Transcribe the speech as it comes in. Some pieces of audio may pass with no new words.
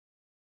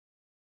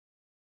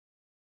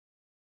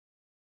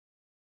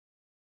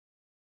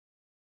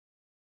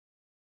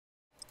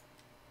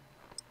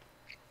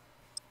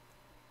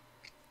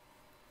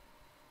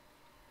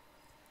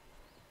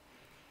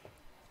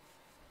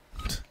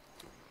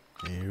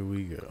Here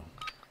we go.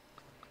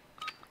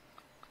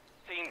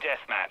 Team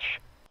Deathmatch.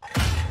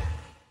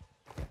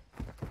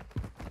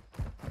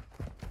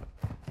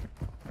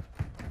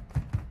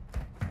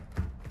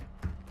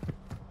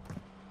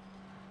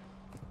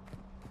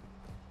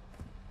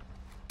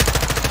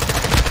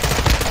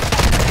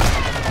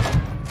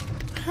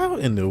 How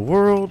in the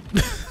world?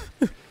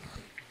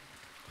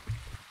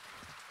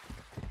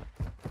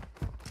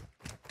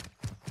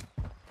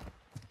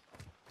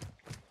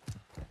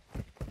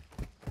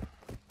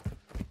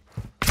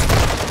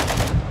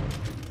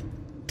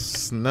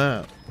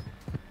 Snap.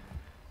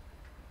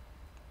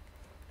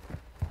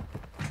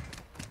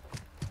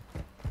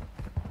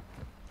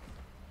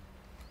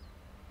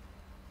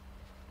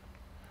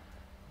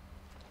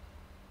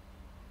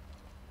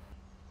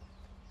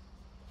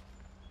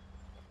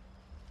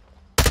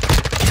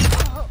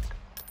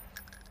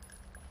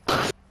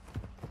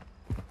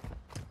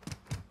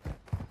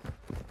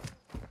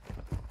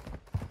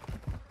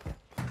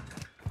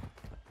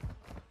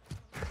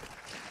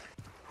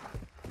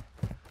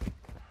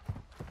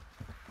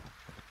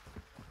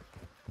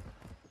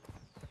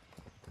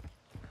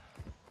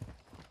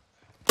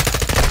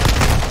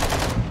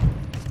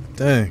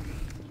 Dang.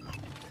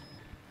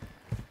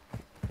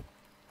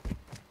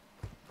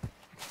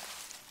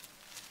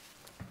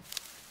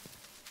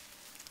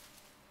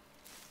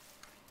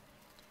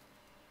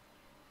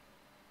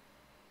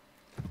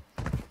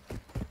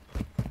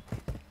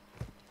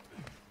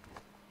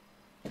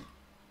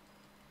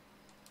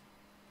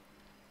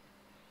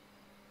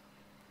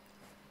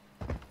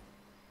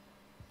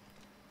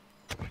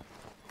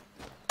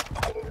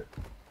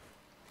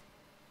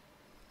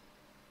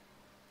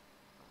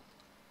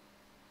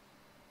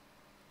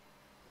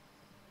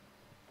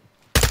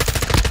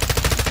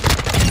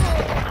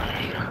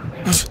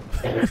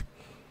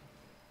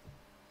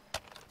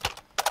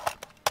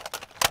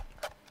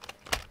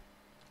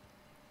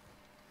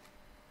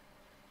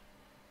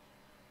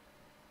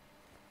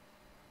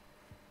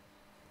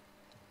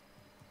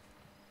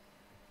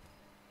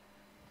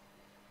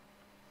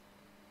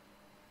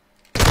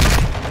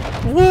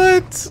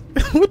 What?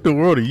 What the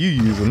world are you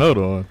using? Hold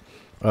on.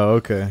 Oh,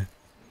 okay.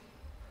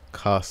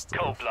 Costa.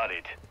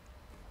 Cold-blooded.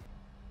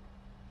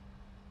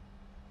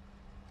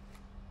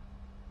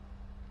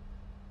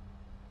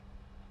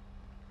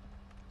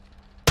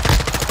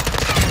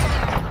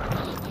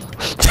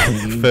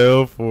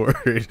 Fell for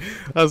it.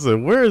 I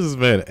said, where is this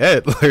man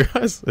at? Like,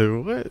 I said,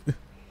 what?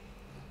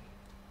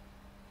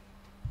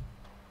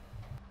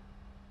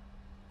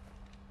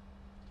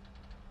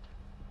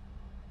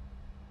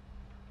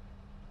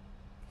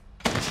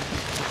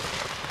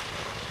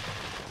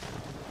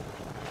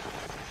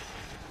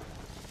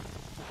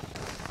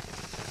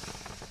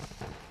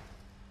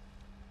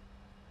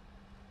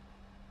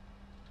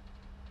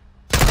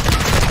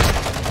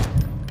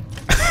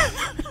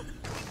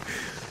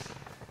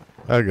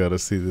 I gotta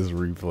see this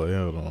replay.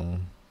 Hold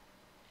on.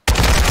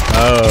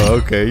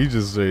 Oh, okay. You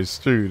just say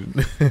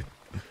student.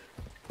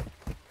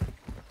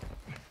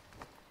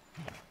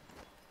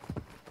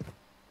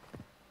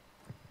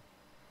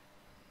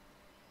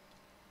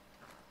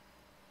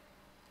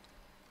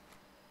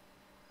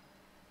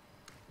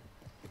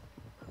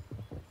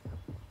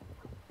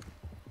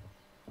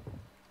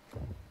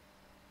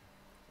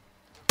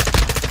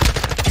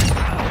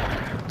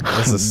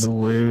 That's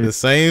the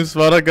same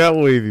spot I got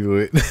wavy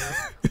with.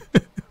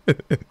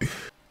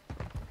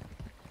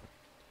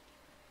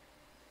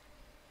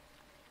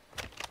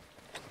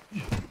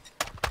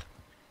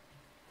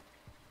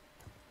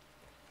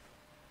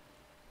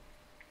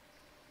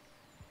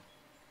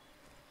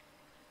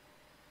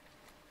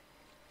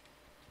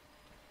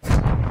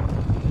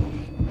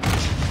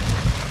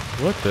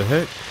 What the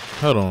heck?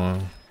 Hold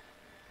on.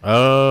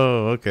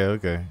 Oh, okay,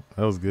 okay.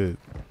 That was good.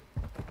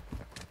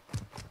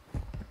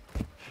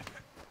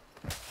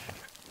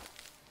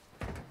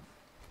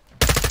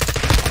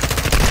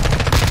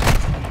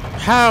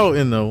 How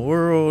in the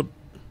world?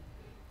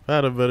 I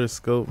had a better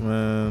scope,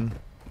 man.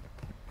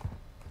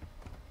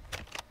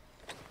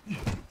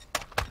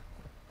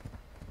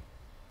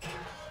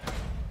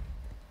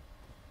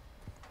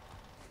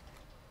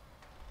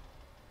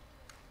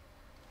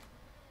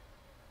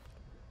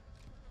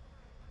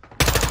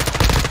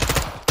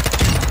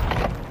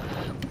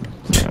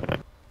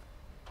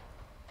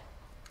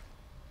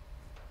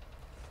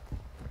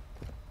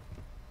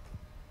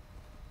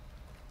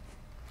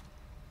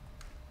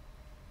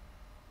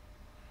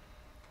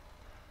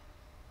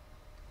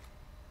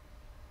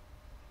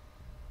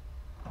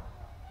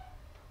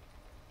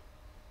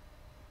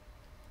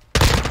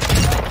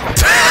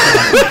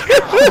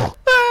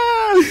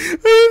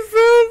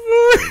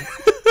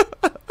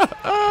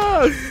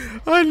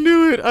 I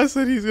knew it. I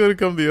said he's gonna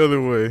come the other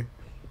way.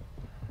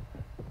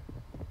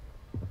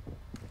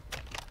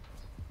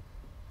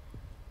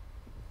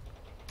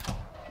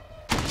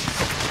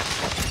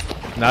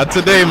 Not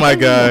today, my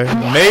guy.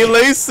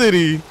 Melee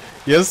City.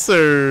 Yes,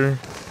 sir.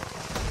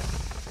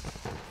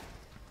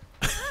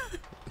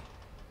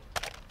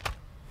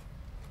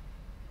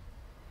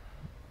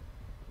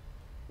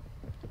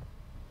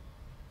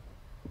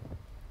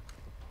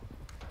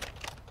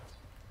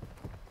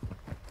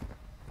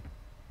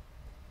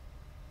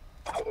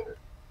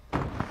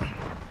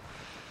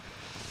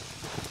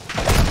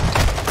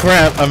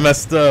 crap, I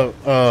messed up.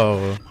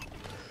 Oh.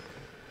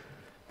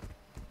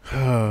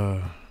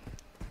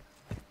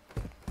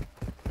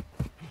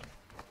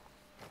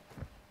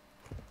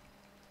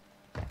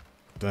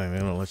 Dang, they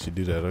don't let you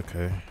do that,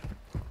 okay.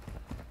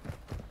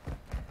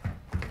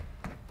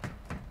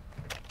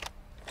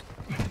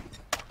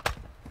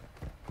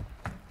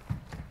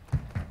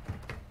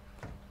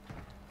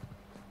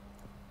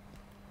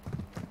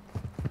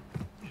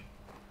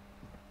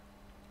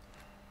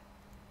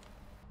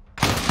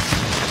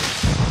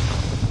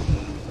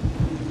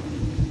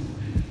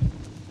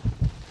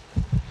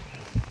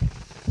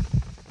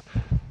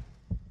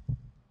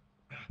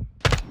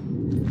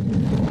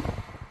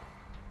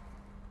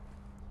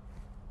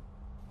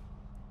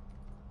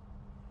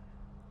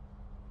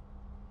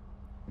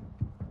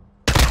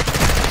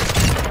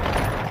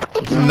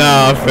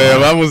 Nah,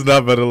 fam, I was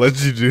not about to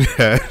let you do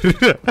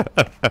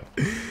that.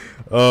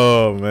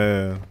 Oh,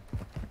 man.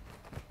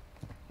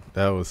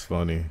 That was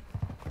funny.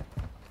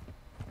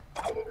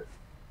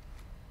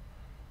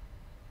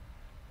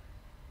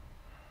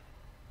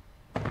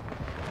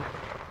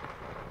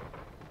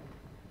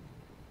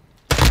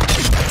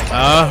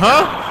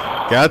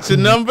 Uh-huh. Got your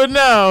number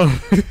now.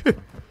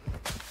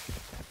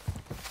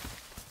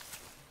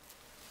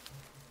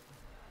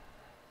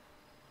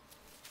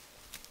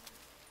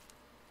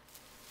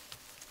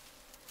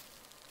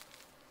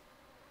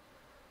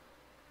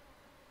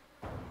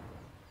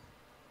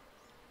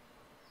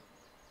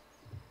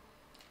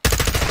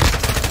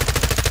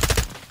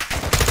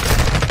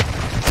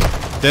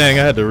 Dang,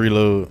 I had to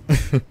reload.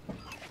 At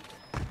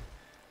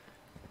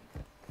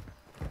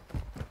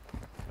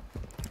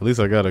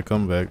least I got a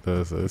comeback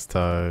though, so it's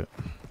tied.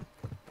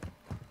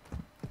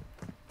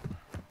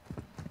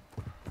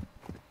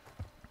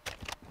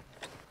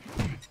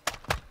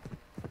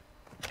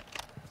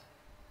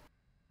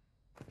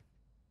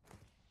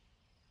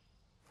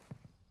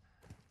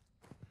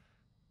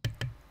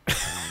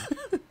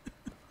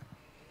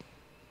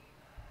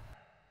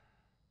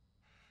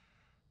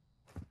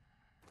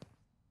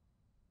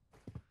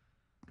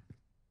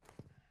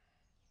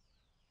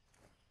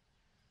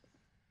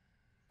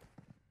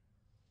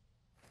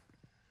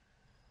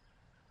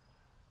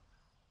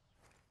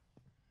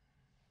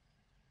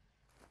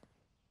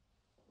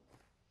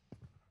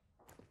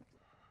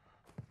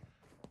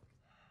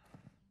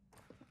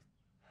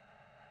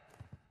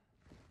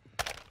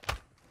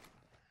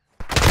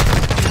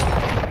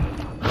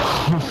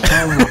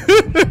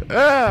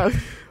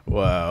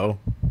 Wow.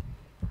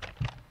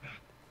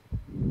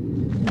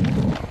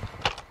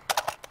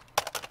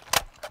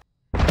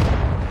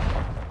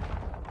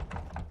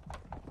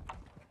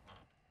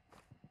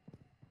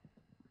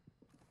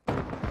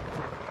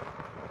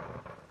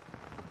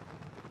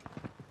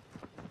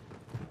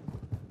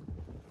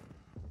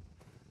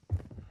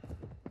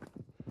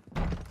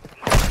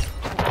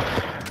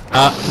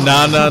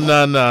 Nah.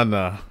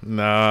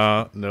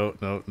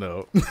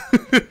 No.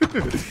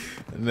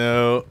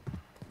 No.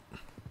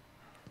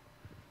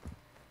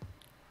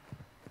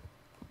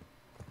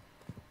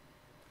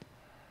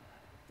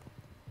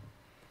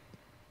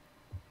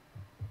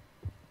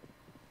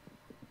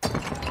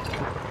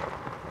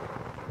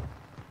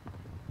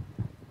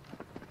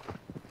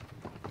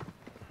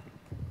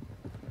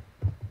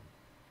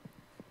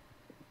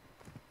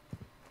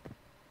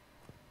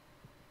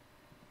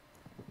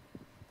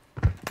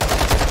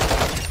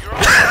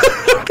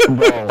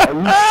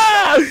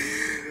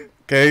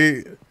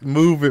 Okay,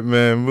 move it,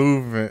 man,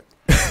 move it.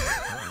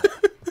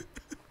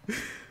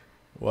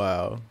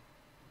 Wow.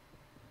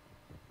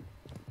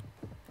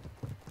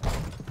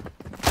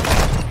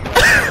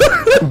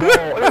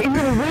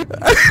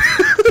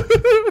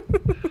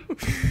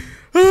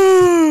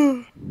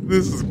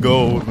 This is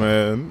gold,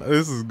 man.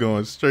 This is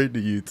going straight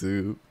to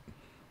YouTube.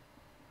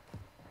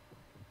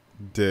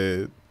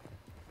 Dead.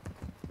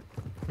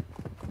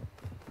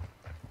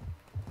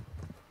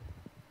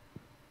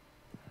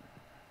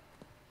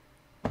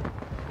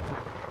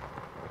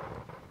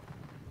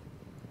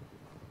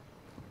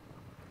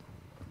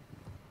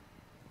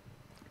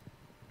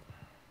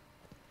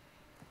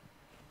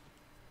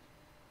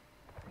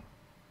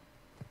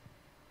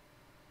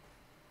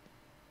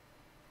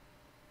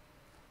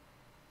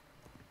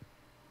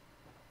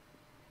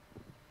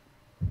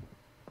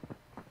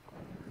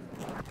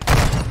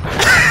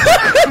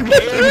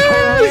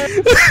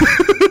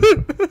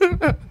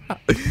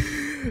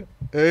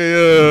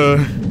 Hey,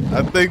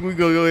 I think we're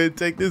gonna go ahead and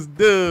take this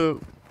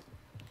dub.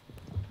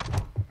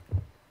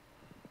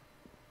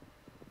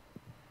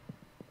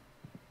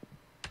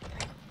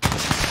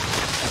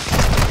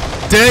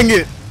 Dang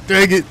it.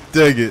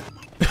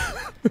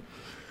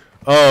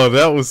 Oh,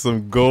 that was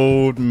some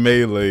gold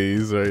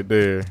melees right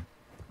there.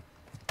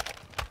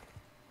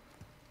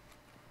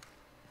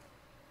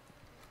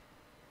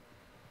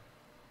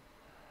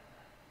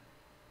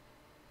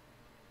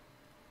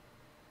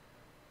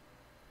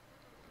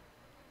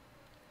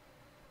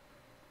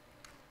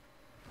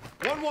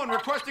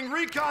 Requesting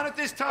recon at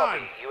this time.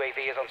 Copy.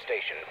 UAV is on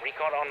station.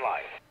 Recon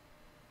online.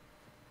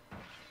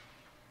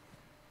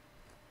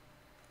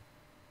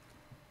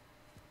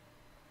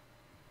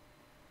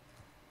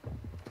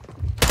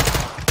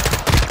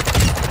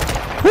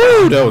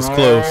 Woo, that was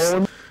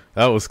close.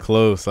 That was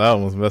close. I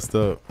almost messed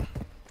up.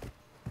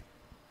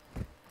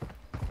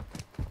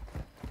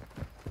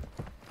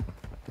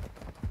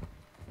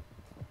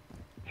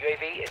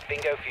 UAV is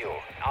bingo fuel.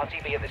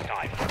 RTV at this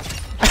time.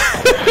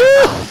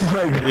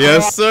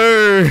 Yes,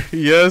 sir.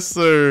 Yes,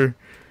 sir.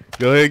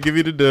 Go ahead, give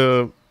me the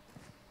dub.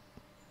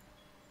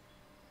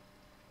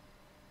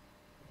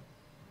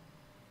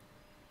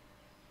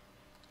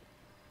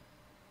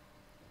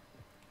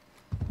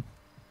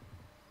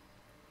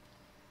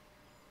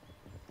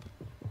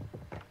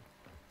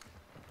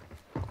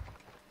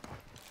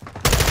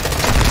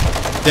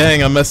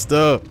 Dang, I messed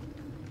up.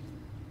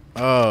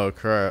 Oh,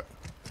 crap.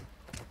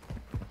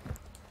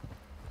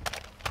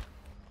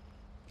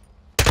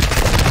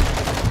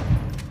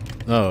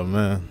 Oh,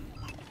 man.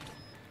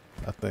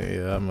 I think,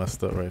 yeah, I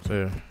messed up right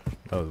there.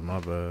 That was my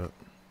bad.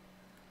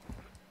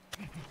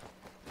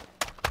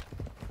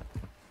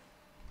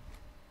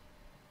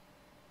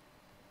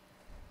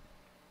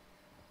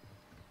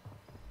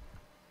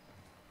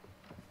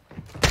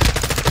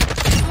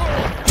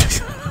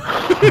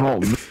 Oh,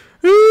 man.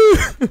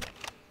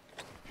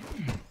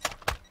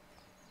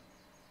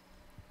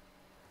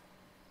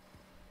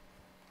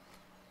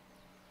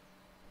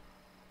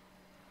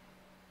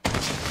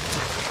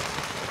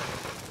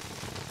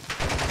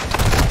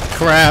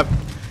 Crap.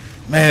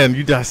 Man,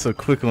 you died so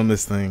quick on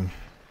this thing.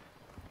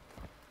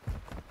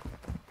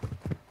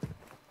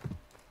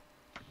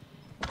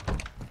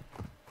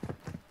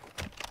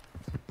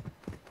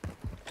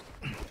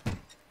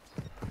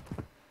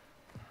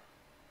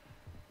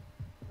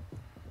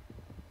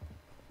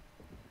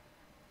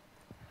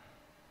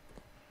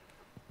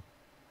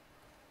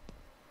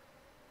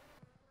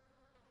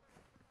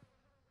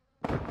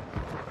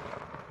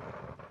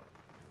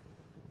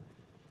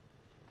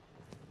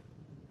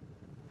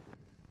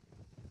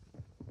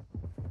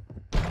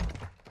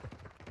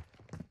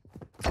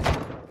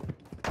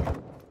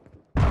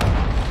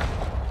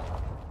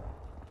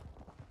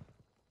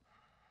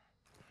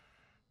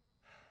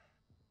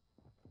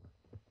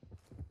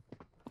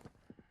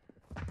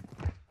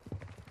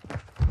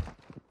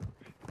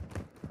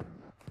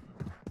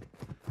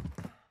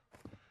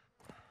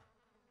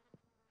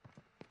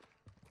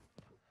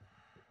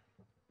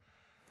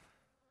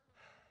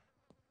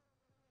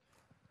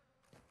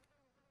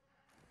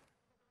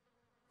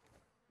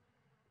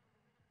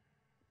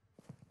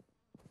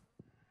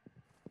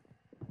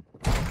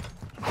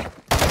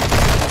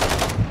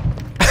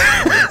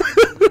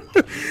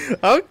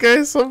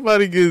 Okay,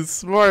 somebody getting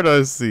smart,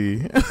 I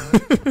see.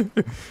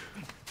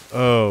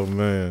 Oh,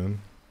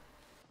 man.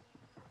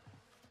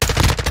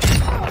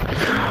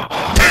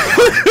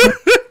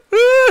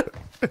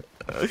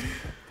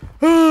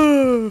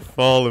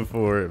 Falling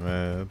for it,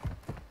 man.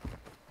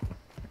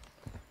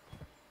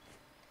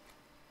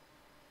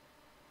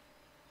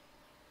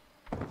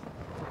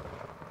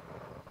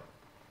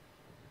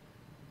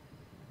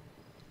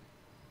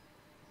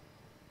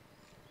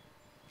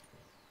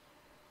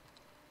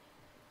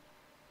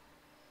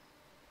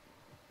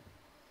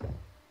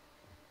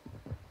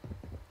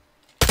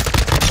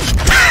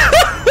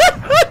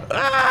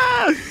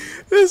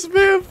 This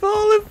man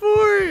falling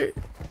for it.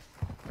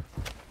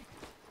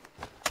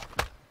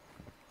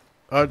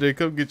 RJ,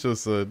 come get your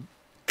son.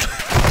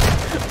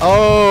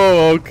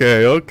 Oh,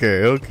 okay,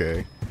 okay,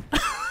 okay.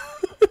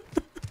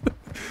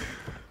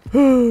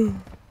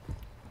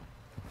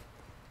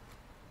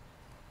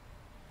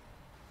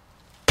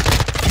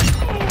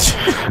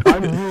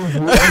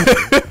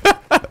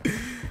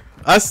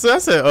 I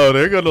said, oh,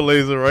 there go the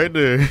laser right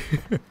there.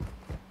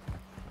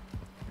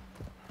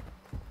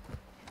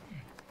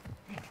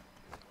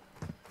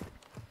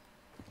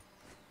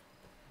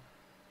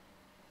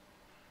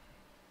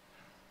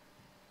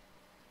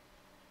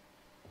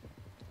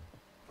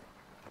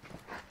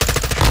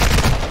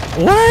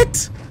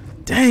 What?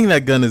 Dang,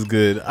 that gun is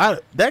good.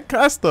 That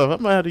kind of stuff, I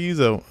might have to use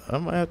that. I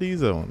might have to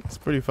use that one. It's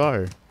pretty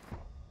fire.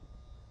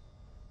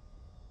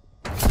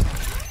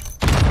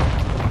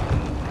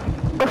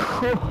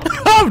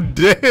 I'm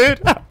dead.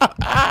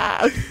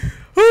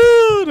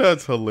 Ooh,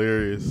 that's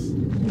hilarious.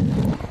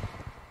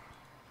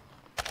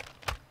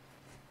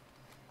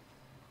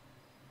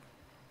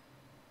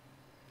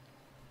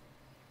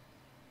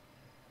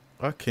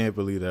 I can't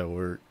believe that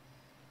worked.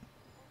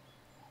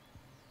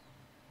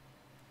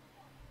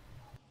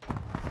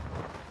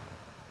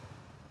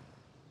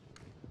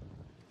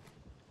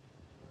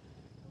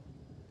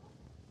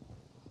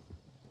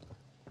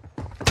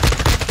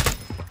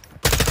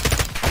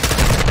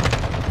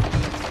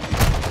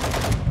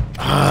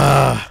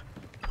 Ah,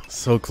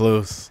 so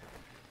close.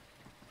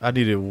 I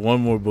needed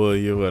one more bullet.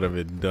 You would have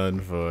been done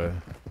for.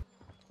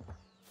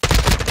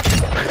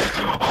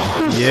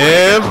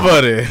 Yeah,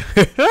 buddy.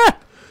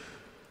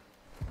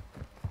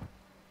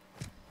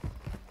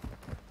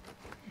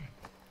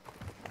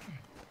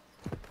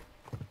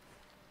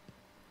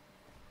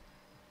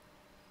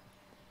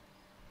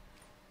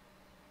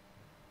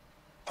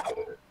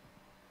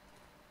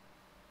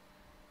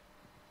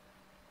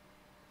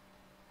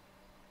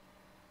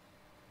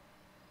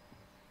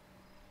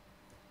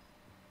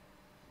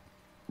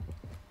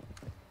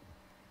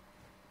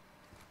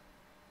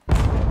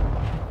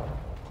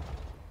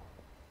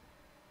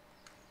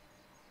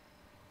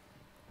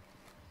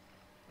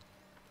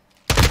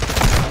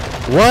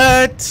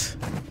 What?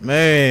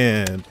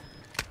 Man,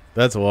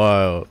 that's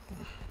wild.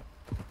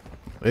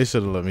 They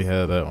should have let me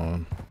have that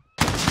one.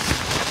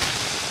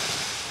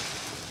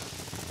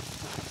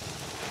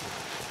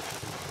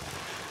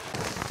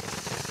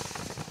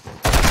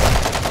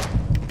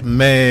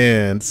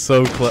 Man,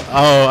 so close.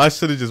 Oh, I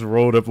should have just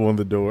rolled up on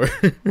the door.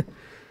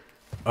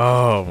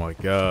 Oh my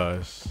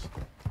gosh.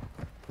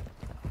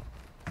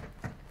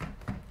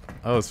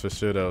 I was for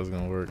sure that was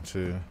gonna work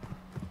too.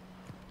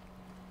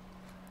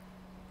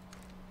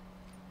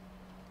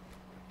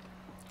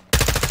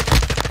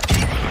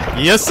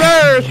 Yes,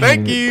 sir.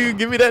 Thank you.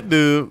 Give me that,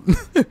 dude.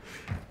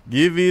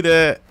 Give me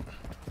that.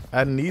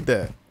 I need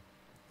that.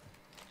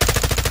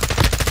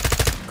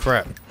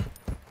 Crap.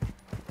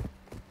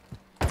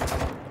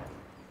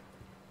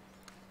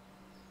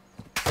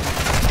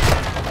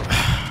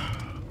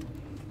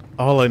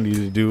 All I need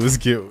to do is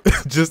get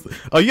just.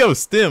 Oh, you have a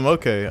stem.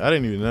 Okay, I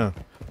didn't even know.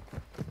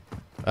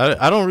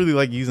 I don't really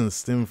like using the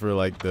stem for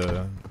like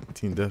the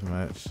team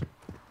deathmatch.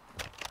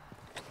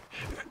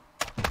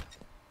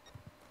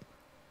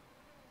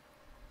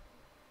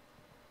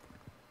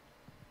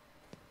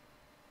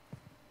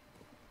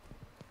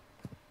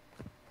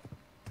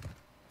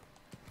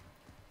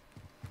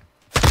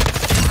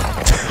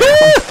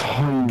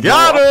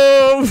 Got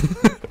him!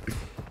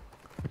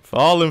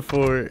 Falling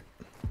for it.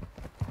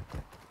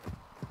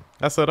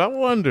 I said, I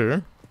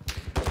wonder.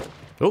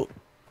 Oh.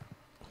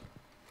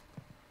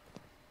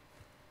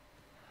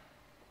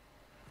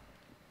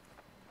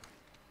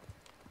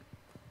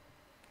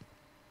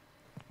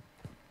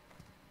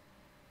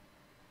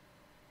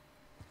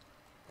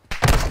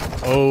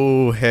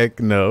 Oh, heck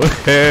no.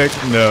 Heck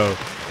no.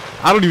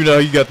 I don't even know how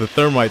you got the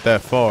thermite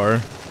that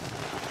far.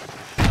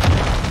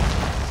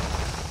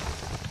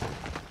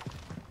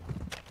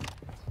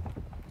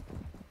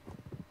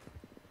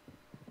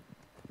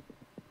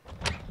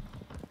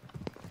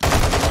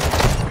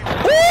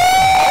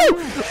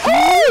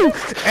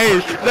 Hey,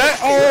 that,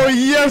 oh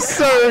yes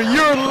sir,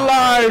 you're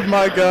live,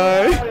 my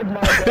guy.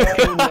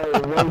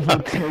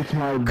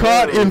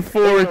 Caught in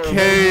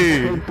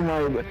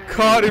 4K.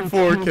 Caught in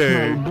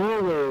 4K.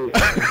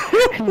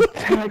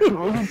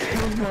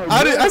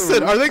 I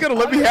said, are they gonna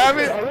let me have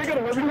it?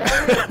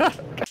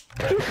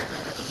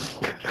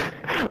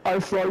 I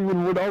saw you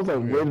when I was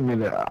like, wait a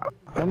minute.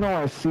 I know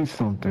I see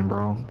something,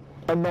 bro.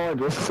 I know I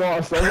just saw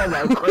something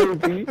like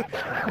crazy.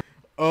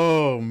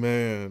 Oh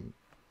man,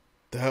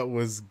 that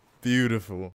was beautiful.